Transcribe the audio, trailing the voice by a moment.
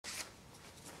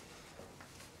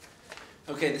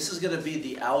Okay, this is going to be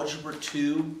the Algebra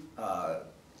 2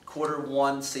 Quarter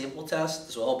 1 sample test.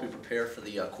 This will help you prepare for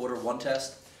the Quarter 1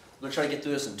 test. I'm going to try to get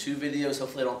through this in 2 videos.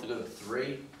 Hopefully I don't have to go to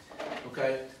 3.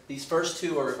 Okay, these first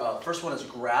two are, first one is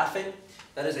graphing.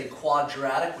 That is a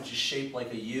quadratic, which is shaped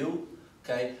like a U.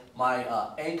 Okay, my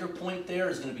anchor point there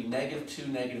is going to be -2,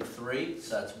 -3.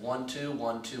 So that's 1, 2,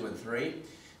 1, 2, and 3.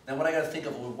 Then what I got to think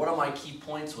of, well, what are my key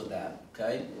points with that?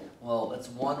 Okay, well, that's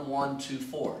 1, 1, 2,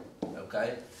 4.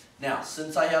 Okay, now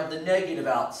since I have the negative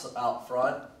out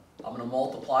front, I'm going to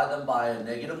multiply them by a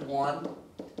 -1.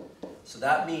 So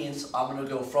that means I'm going to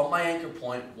go from my anchor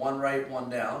point, 1 right, 1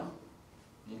 down.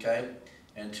 Okay,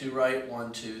 and 2 right,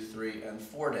 1, 2, 3, and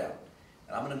 4 down.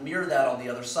 And I'm going to mirror that on the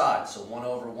other side. So 1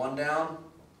 over 1 down,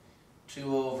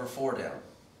 2 over 4 down.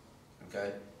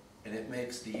 Okay, and it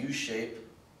makes the U shape.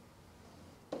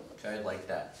 Okay, like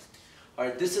that. All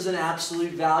right, this is an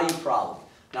absolute value problem.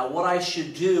 Now what I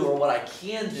should do, or what I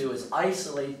can do, is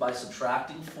isolate by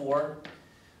subtracting 4.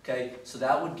 Okay, so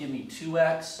that would give me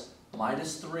 2x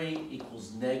minus 3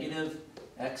 equals negative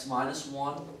x minus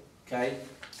 1. Okay,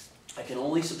 I can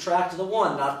only subtract to the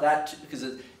 1, not that, because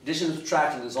addition and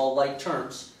subtracting is all like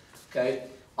terms. Okay,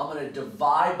 I'm going to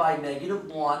divide by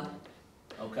 -1.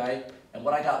 Okay, and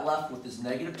what I got left with is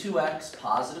 -2x,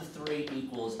 positive 3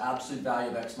 equals absolute value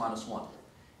of x minus 1.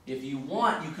 If you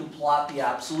want, you can plot the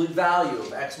absolute value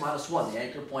of x minus 1. The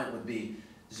anchor point would be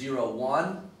 0,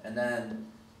 1, and then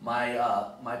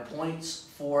my points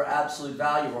for absolute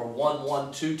value are 1,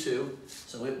 1, 2, 2.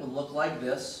 So it would look like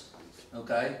this.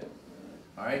 Okay?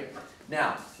 All right?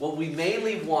 Now, what we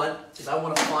mainly want is I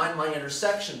want to find my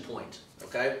intersection point.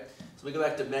 Okay? So we go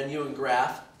back to menu and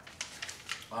graph.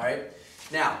 All right?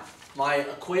 Now, my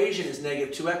equation is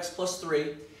 -2x plus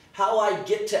 3. How I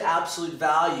get to absolute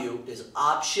value is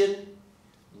option,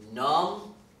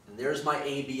 num, and there's my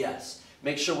ABS.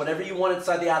 Make sure whatever you want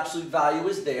inside the absolute value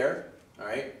is there. All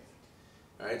right?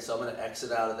 All right, so I'm going to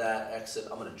exit out of that, exit.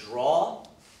 I'm going to draw,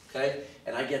 okay?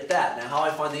 And I get that. Now how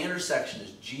I find the intersection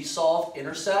is G-solve,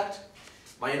 intersect.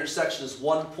 My intersection is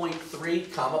 1.3,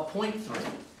 comma 0.3.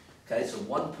 Okay, so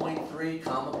 1.3,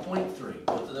 comma 0.3.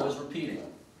 Both of those repeating.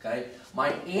 Okay? My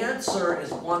answer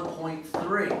is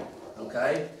 1.3.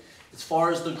 Okay? As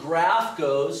far as the graph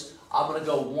goes, I'm going to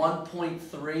go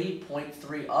 1.3,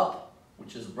 0.3 up,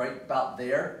 which is right about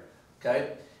there.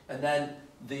 Okay? And then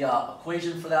the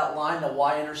equation for that line, the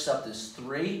y-intercept is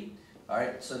 3. All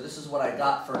right? So this is what I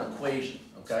got for an equation.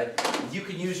 Okay? You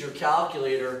can use your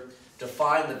calculator to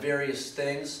find the various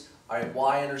things. All right,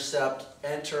 y-intercept,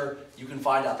 enter. You can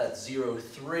find out that's 0,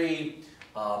 3,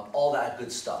 all that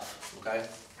good stuff. Okay?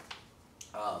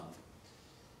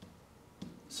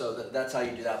 So that's how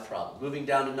you do that problem. Moving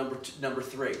down to number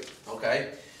 3, okay?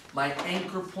 My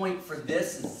anchor point for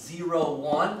this is 0,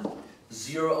 1,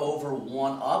 0 over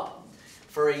 1 up.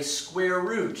 For a square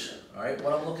root, all right,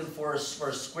 what I'm looking for is for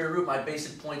a square root, my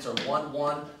basic points are 1,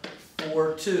 1,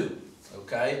 4, 2,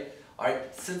 okay? All right,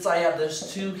 since I have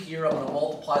those 2 here, I'm going to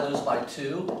multiply those by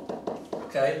 2,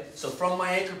 okay? So from my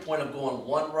anchor point, I'm going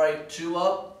 1 right, 2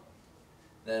 up,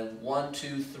 then 1,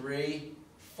 2, 3,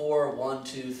 4, 1,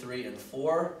 2, 3, and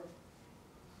 4.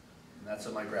 And that's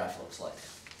what my graph looks like.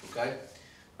 Okay?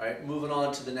 All right, moving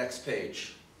on to the next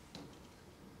page.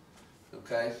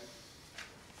 Okay?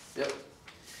 Yep.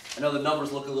 I know the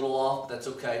numbers look a little off, but that's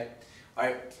okay. All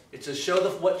right, it's to show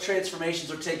what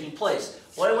transformations are taking place.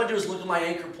 What I want to do is look at my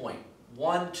anchor point.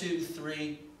 1, 2,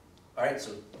 3. All right,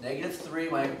 so -3,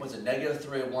 my anchor point's a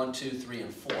 -3, 1, 2, 3,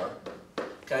 and 4.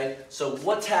 Okay, so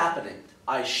what's happening?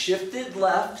 I shifted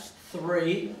left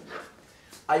 3,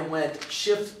 I went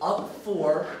shift up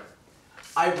 4,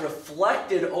 I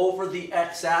reflected over the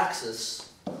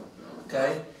x-axis,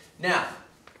 okay? Now,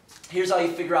 here's how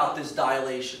you figure out this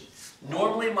dilation.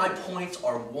 Normally my points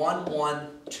are 1,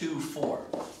 1, 2, 4.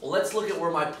 Well, let's look at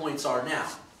where my points are now.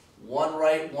 1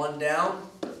 right, 1 down,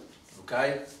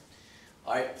 okay?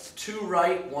 All right, 2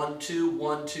 right, 1, 2,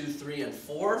 1, 2, 3, and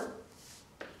 4.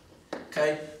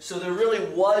 Okay, so there really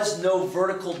was no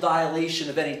vertical dilation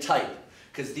of any type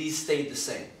because these stayed the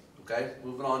same. Okay,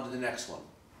 moving on to the next one.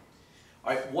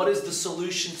 All right, what is the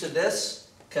solution to this?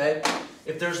 Okay,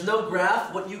 if there's no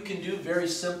graph, what you can do very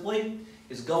simply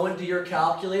is go into your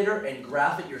calculator and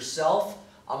graph it yourself.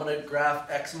 I'm going to graph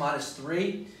x minus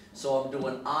 3. So I'm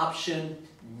doing option,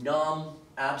 num,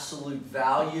 absolute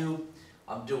value.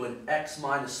 I'm doing x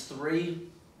minus 3.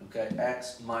 Okay,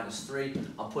 x minus 3.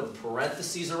 I'm putting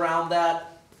parentheses around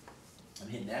that. I'm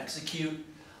hitting execute.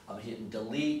 I'm hitting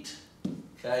delete.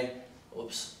 Okay,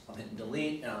 oops, I'm hitting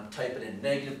delete and I'm typing in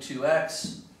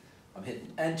 -2x. I'm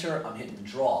hitting enter. I'm hitting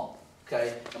draw.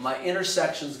 Okay, and my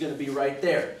intersection is going to be right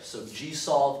there. So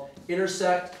G-solve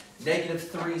intersect.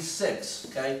 -3, 6,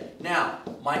 okay? Now,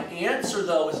 my answer,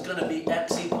 though, is going to be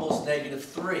x equals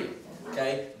 -3,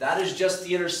 okay? That is just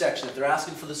the intersection. If they're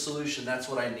asking for the solution, that's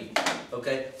what I need,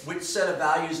 okay? Which set of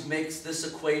values makes this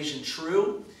equation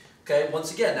true? Okay,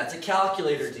 once again, that's a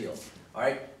calculator deal, all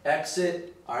right?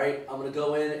 Exit, all right, I'm going to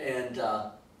go in and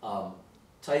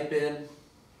type in,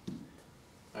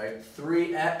 all right,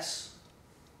 3x,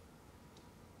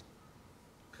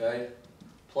 okay,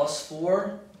 plus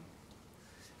 4.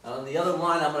 And on the other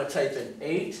line, I'm going to type in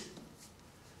 8.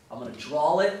 I'm going to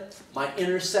draw it. My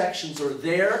intersections are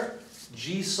there.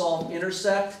 G solve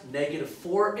intersect,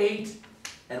 -4, 8,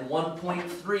 and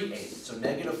 1.38. So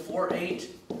 -4,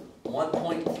 8,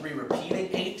 1.3 repeating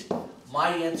 8. My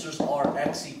answers are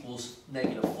x equals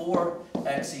 -4,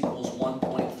 x equals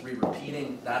 1.3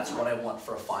 repeating. That's what I want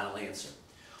for a final answer.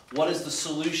 What is the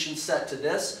solution set to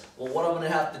this? Well, what I'm going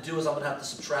to have to do is I'm going to have to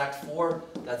subtract 4.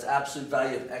 That's absolute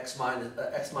value of x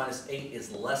minus 8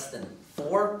 is less than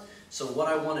 4. So what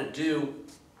I want to do,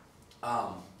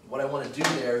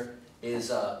 there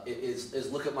is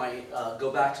look at my,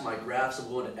 go back to my graphs. I'm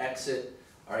going to exit.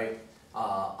 All right,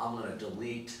 I'm going to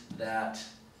delete that.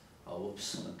 Oh,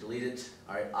 whoops, I'm going to delete it.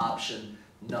 All right, option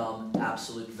num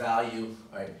absolute value.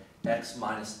 All right, x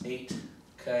minus 8.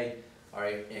 Okay. All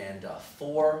right, and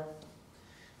 4.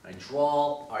 I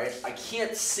draw. All right, I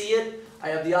can't see it. I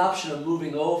have the option of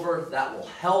moving over. That will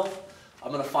help.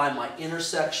 I'm going to find my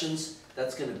intersections.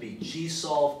 That's going to be G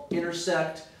solve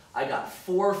intersect. I got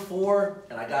 4, 4,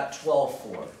 and I got 12,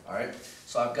 4. All right,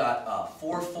 so I've got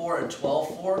 4, 4, and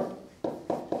 12, 4.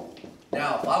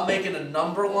 Now, if I'm making a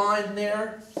number line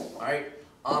there, all right,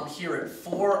 I'm here at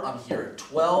 4. I'm here at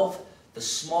 12. The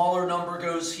smaller number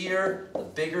goes here. The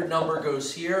bigger number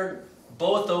goes here.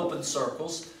 Both open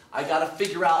circles. I got to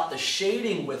figure out the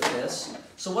shading with this.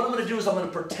 So what I'm going to do is I'm going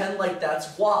to pretend like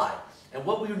that's y. And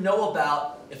what we know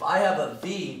about, if I have a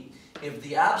v, if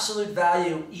the absolute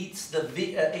value eats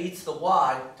the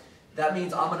y, that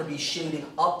means I'm going to be shading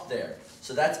up there.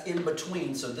 So that's in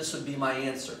between. So this would be my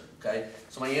answer. Okay.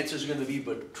 So my answers are going to be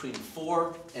between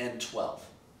 4 and 12.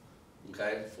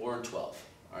 Okay. 4 and 12.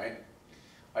 All right.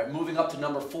 All right, moving up to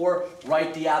number 4,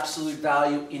 write the absolute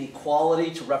value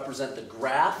inequality to represent the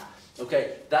graph.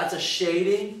 Okay, that's a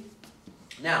shading.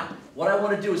 Now, what I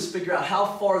want to do is figure out how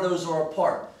far those are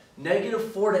apart.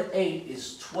 -4 to 8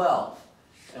 is 12.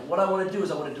 And what I want to do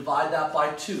is I want to divide that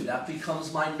by 2. That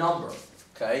becomes my number.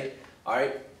 Okay, all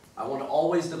right, I want to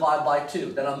always divide by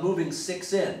 2. Then I'm moving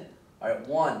 6 in. All right,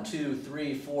 1, 2,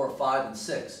 3, 4, 5, and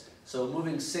 6. So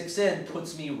moving 6 in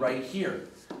puts me right here.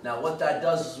 Now what that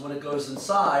does is when it goes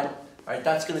inside, all right,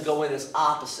 that's going to go in as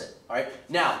opposite. All right.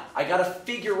 Now I got to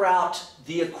figure out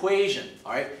the equation.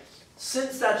 All right.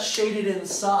 Since that's shaded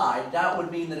inside, that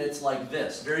would mean that it's like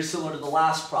this, very similar to the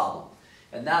last problem,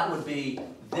 and that would be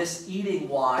this eating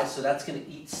y. So that's going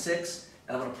to eat 6,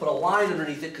 and I'm going to put a line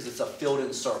underneath it because it's a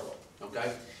filled-in circle.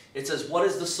 Okay. It says what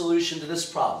is the solution to this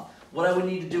problem? What I would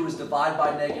need to do is divide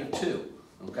by -2.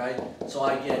 Okay. So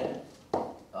I get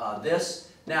this.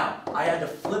 Now, I had to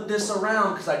flip this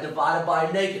around because I divided by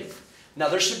a negative. Now,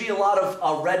 there should be a lot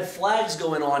of red flags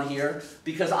going on here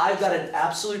because I've got an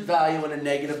absolute value and a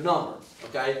negative number,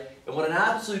 okay? And what an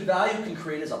absolute value can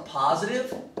create is a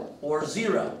positive or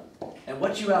 0. And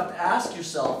what you have to ask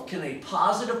yourself, can a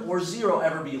positive or 0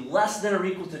 ever be less than or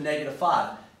equal to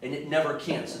 -5? And it never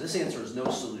can. So this answer is no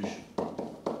solution.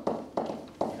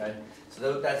 Okay?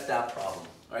 So that's that problem,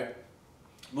 all right?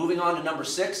 Moving on to number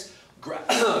 6.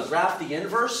 Graph the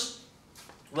inverse.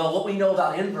 Well, what we know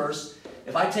about inverse,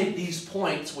 if I take these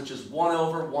points, which is 1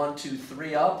 over 1, 2,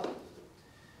 3 up,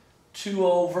 2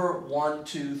 over 1,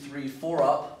 2, 3, 4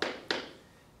 up,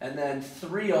 and then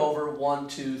 3 over 1,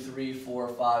 2, 3, 4,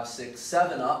 5, 6,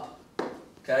 7 up,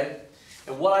 okay?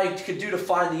 And what I could do to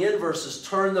find the inverse is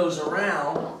turn those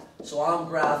around, so I'm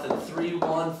graphing 3,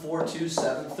 1, 4, 2,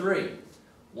 7, 3.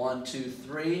 1, 2,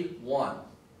 3, 1.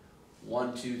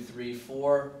 1, 2, 3,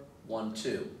 4, 1,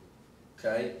 2.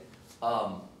 Okay?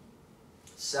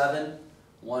 7,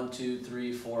 1, 2,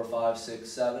 3, 4, 5,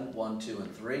 6, 7, 1, 2,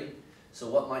 and 3. So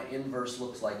what my inverse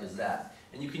looks like is that.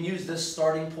 And you can use this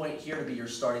starting point here to be your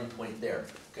starting point there.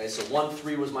 Okay, so 1,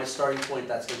 3 was my starting point.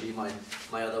 That's going to be my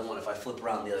other one if I flip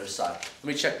around the other side. Let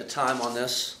me check the time on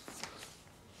this.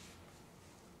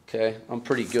 Okay, I'm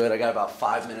pretty good. I got about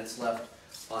 5 minutes left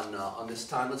on this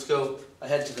time. Let's go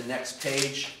ahead to the next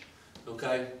page.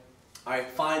 Okay. All right,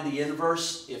 find the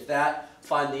inverse.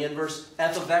 Find the inverse.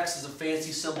 F of x is a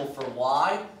fancy symbol for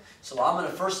y. So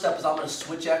first step is I'm going to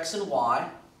switch x and y.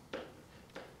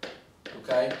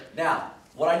 Okay. Now,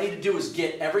 what I need to do is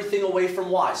get everything away from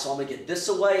y. So I'm going to get this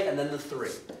away and then the 3.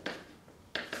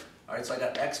 All right, right, so I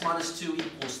got x minus 2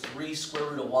 equals 3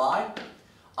 square root of y.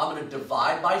 I'm going to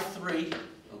divide by 3,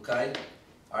 okay?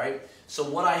 All right, so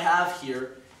what I have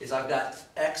here is I've got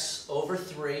x over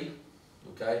 3,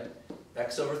 okay?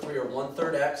 X over 3, or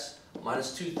 1/3 x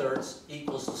minus 2/3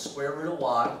 equals the square root of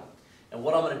y. And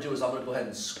what I'm going to do is I'm going to go ahead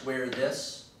and square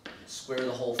this, square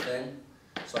the whole thing.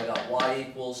 So I got y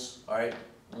equals, all right,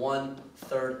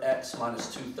 1/3 x minus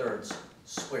 2/3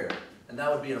 squared. And that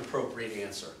would be an appropriate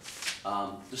answer.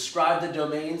 Describe the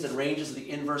domains and ranges of the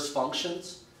inverse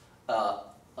functions,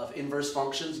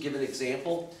 give an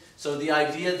example. So the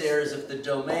idea there is if the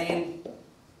domain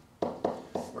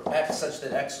were x such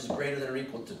that x was greater than or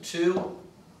equal to 2,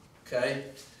 okay,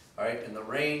 all right, and the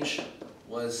range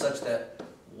was such that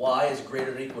y is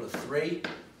greater than or equal to 3,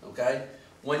 okay.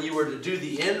 When you were to do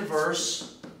the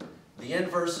inverse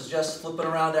is just flipping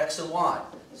around x and y.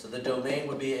 So the domain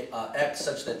would be x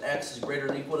such that x is greater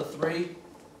than or equal to 3,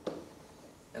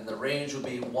 and the range would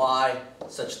be y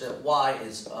such that y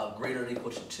is greater than or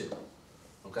equal to 2.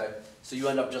 Okay, so you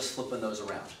end up just flipping those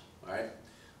around. All right.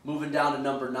 Moving down to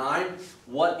number 9,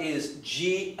 what is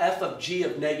f of g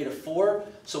of -4?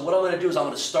 So what I'm going to do is I'm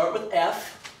going to start with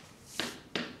f.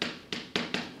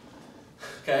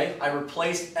 Okay, I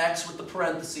replaced x with the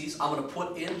parentheses. I'm going to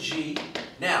put in g.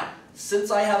 Now,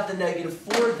 since I have the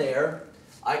 -4 there,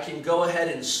 I can go ahead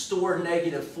and store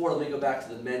 -4. Let me go back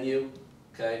to the menu.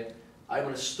 Okay, I'm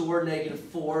going to store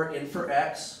 -4 in for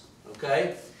x.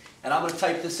 Okay, and I'm going to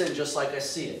type this in just like I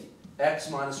see it. X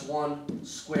minus 1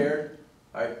 squared,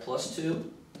 all right, plus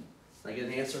 2. I get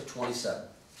an answer of 27.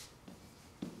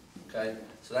 Okay,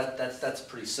 so that's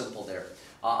pretty simple there.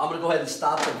 I'm going to go ahead and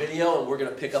stop the video, and we're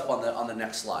going to pick up on the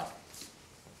next slide.